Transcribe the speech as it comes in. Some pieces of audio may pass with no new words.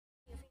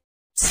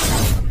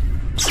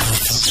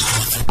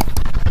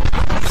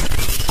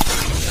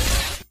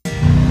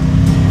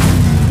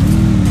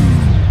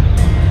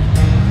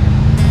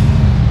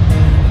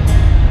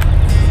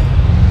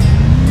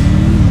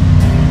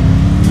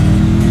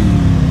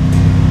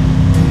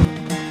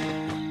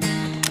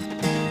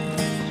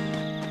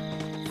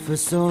For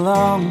so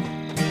long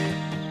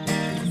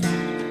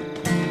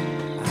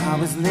I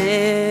was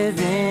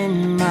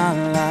living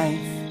my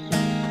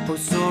life, oh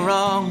so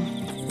wrong,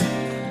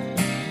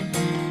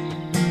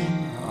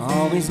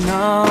 always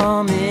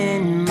numb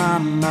in my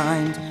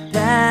mind,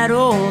 that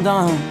old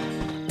on,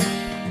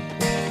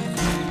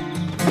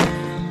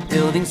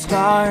 building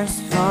scars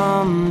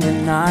from the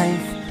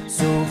knife,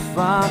 so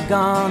far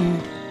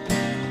gone.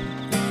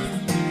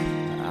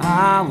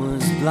 I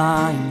was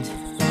blind,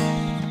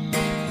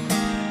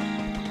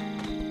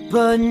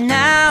 but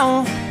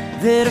now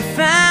that I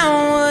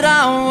found what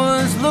I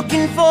was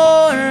looking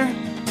for,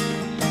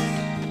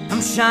 I'm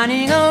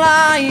shining a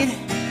light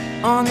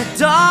on the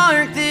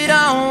dark that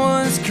I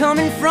was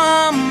coming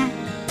from.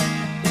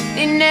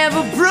 It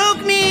never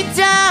broke me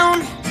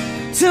down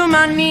to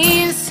my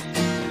knees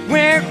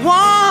where it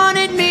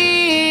wanted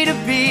me to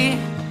be.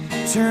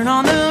 Turn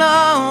on the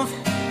love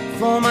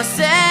for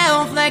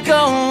myself, let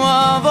go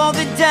of all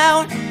the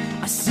doubt.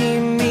 I see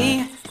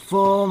me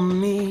for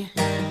me.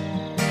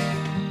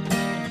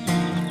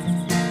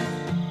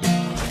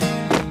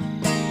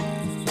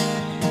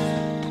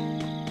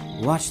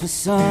 Watch the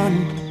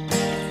sun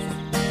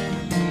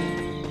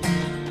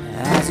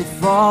as it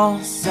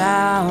falls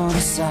out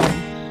of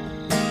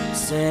sight,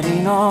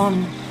 setting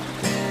on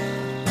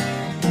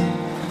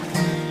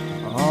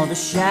all the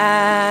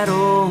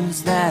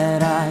shadows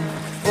that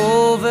I've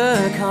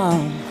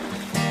overcome,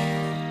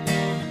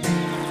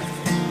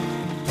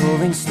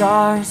 pulling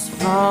stars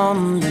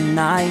from the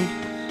night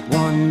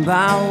one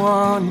by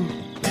one,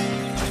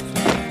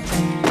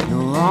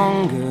 no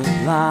longer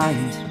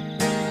blind.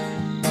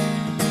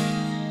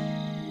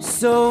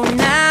 So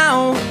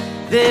now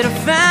that I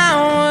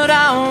found what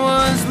I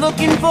was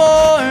looking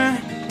for,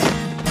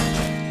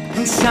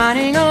 I'm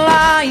shining a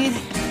light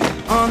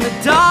on the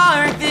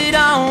dark that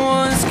I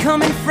was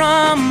coming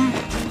from.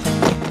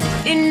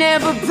 It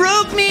never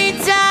broke me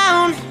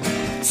down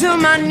to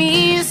my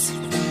knees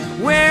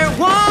where it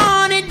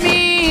wanted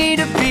me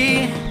to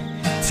be.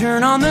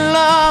 Turn on the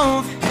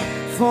love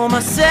for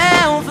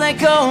myself, let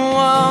go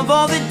of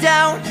all the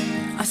doubt.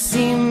 I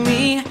see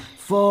me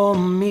for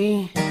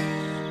me.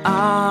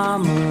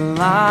 I'm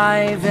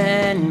alive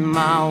and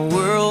my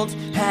world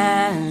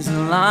has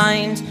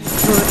aligned.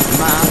 Put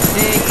my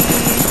faith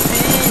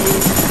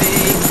in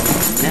faith.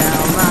 Now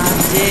my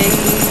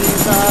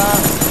days are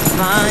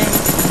mine.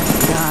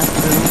 Got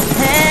the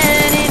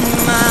pen in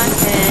my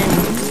hand.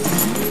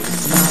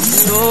 It's my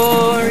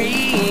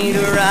story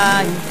to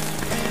write.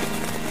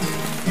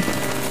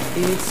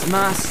 It's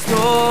my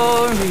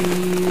story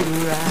to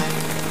write.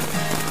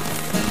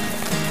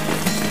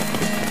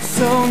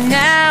 So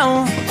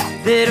now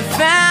that I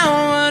found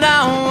what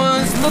I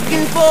was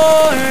looking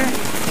for,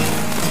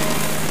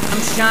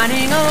 I'm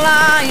shining a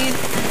light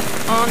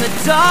on the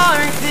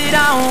dark that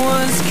I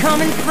was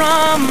coming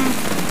from.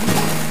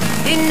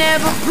 It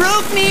never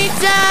broke me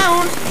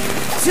down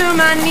to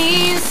my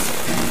knees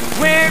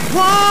where it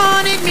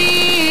wanted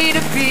me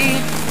to be.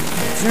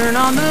 Turn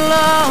on the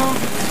love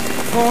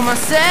for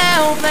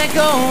myself, let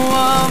go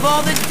of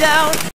all the doubt.